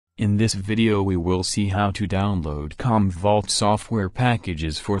In this video we will see how to download CommVault software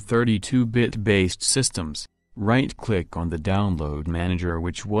packages for 32-bit based systems. Right-click on the download manager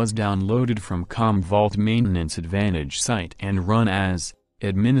which was downloaded from CommVault Maintenance Advantage site and run as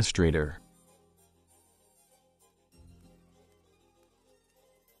administrator.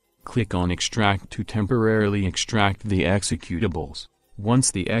 Click on Extract to temporarily extract the executables. Once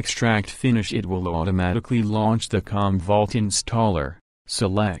the extract finish, it will automatically launch the CommVault installer.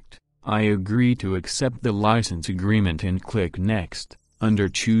 Select I agree to accept the license agreement and click Next. Under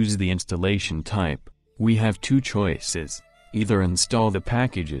Choose the installation type, we have two choices: either install the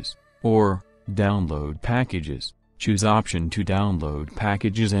packages, or download packages. Choose option to download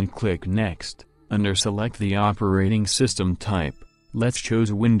packages and click Next. Under Select the operating system type, let's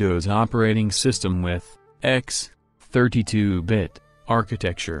choose Windows operating system with x32-bit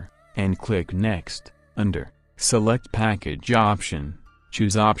architecture, and click Next. Under Select package option,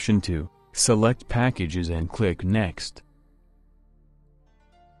 choose option to select packages and click Next.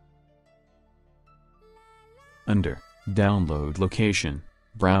 Under Download Location,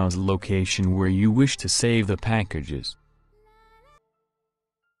 browse location where you wish to save the packages.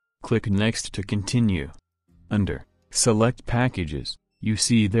 Click Next to continue. Under Select Packages, you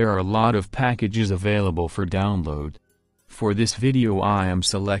see there are a lot of packages available for download. For this video I am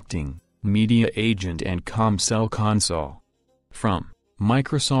selecting Media Agent and CommCell Console. From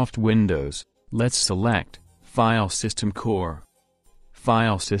Microsoft Windows, let's select File System Core,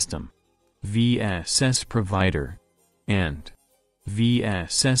 File System, VSS Provider, and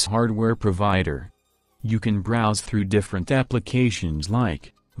VSS Hardware Provider. You can browse through different applications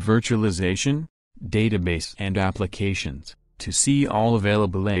like virtualization, database and applications, to see all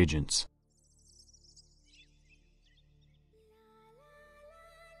available agents.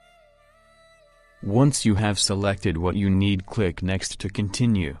 Once you have selected what you need, click Next to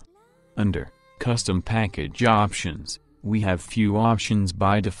continue. Under Custom Package Options, we have few options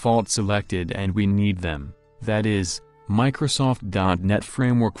by default selected and we need them, that is, Microsoft.NET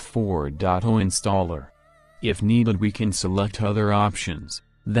Framework 4.0 installer. If needed we can select other options,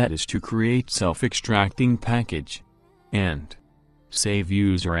 that is to create self-extracting package, and save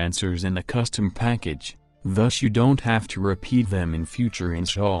user answers in the custom package, thus you don't have to repeat them in future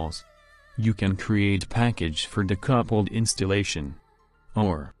installs. You can create package for decoupled installation,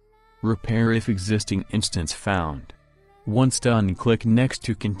 or repair if existing instance found. Once done, click Next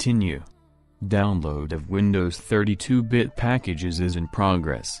to continue. Download of Windows 32-bit packages is in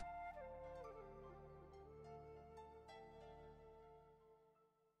progress.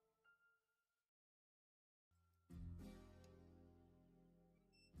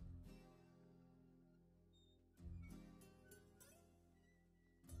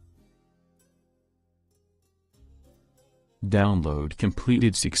 Download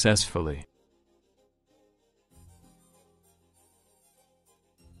completed successfully.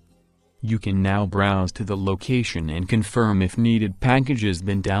 You can now browse to the location and confirm if needed package has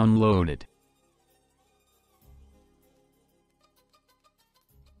been downloaded.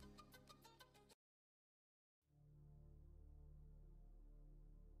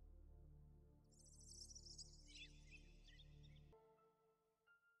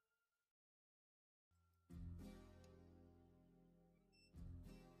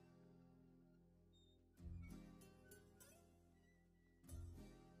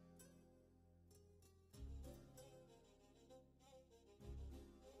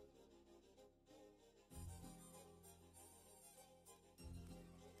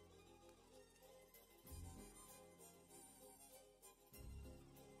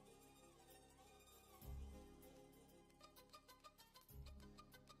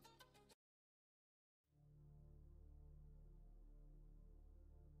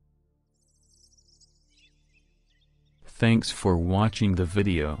 Thanks for watching the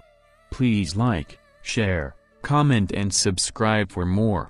video. Please like, share, comment and subscribe for more.